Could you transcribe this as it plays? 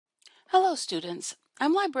Hello students,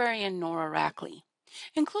 I'm librarian Nora Rackley.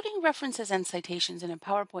 Including references and citations in a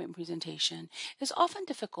PowerPoint presentation is often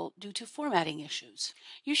difficult due to formatting issues.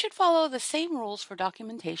 You should follow the same rules for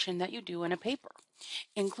documentation that you do in a paper.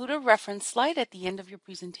 Include a reference slide at the end of your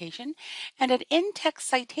presentation and an in-text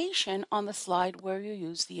citation on the slide where you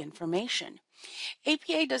use the information.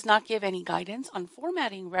 APA does not give any guidance on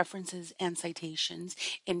formatting references and citations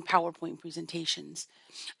in PowerPoint presentations.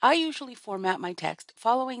 I usually format my text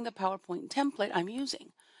following the PowerPoint template I'm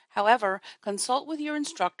using. However, consult with your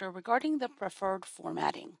instructor regarding the preferred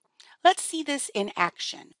formatting. Let's see this in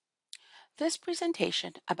action. This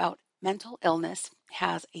presentation about mental illness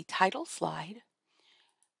has a title slide,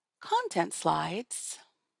 content slides,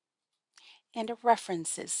 and a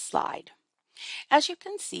references slide. As you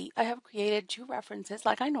can see, I have created two references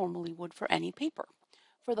like I normally would for any paper.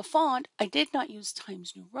 For the font, I did not use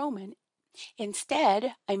Times New Roman.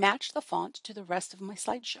 Instead, I matched the font to the rest of my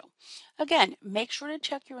slideshow. Again, make sure to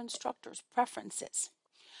check your instructor's preferences.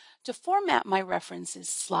 To format my references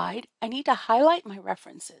slide, I need to highlight my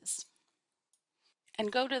references and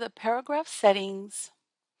go to the Paragraph Settings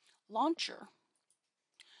Launcher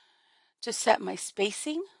to set my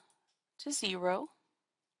spacing to 0,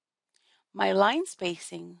 my line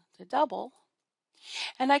spacing to double,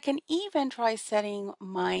 and I can even try setting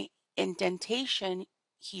my indentation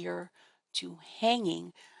here to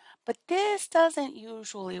hanging, but this doesn't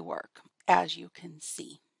usually work, as you can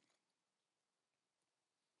see.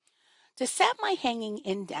 To set my hanging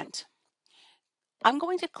indent, I'm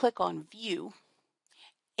going to click on View,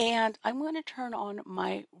 and I'm going to turn on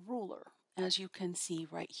my ruler, as you can see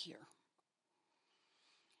right here.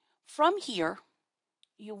 From here,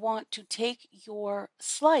 you want to take your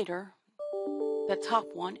slider, the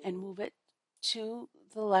top one, and move it to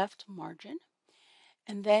the left margin.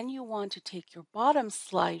 And then you want to take your bottom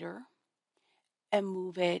slider and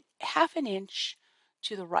move it 1/2 inch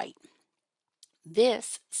to the right.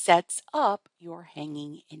 This sets up your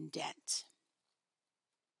hanging indent.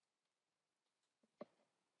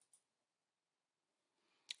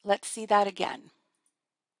 Let's see that again.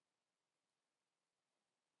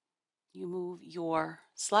 You move your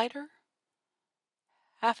slider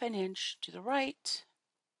 1/2 inch to the right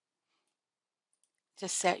to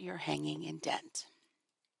set your hanging indent.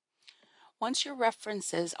 Once your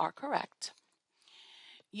references are correct,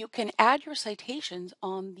 you can add your citations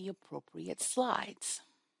on the appropriate slides.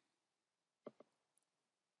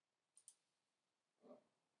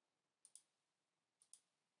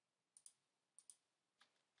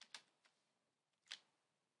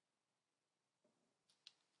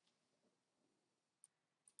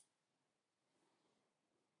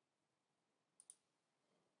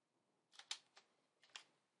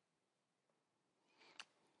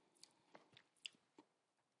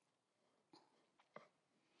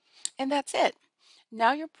 And that's it.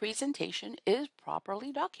 Now your presentation is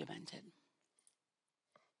properly documented.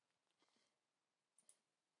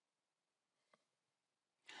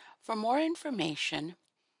 For more information,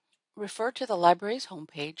 refer to the library's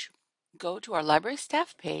homepage, go to our library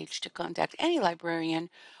staff page to contact any librarian,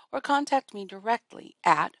 or contact me directly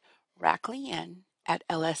at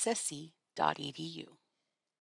rackleyn@lssc.edu.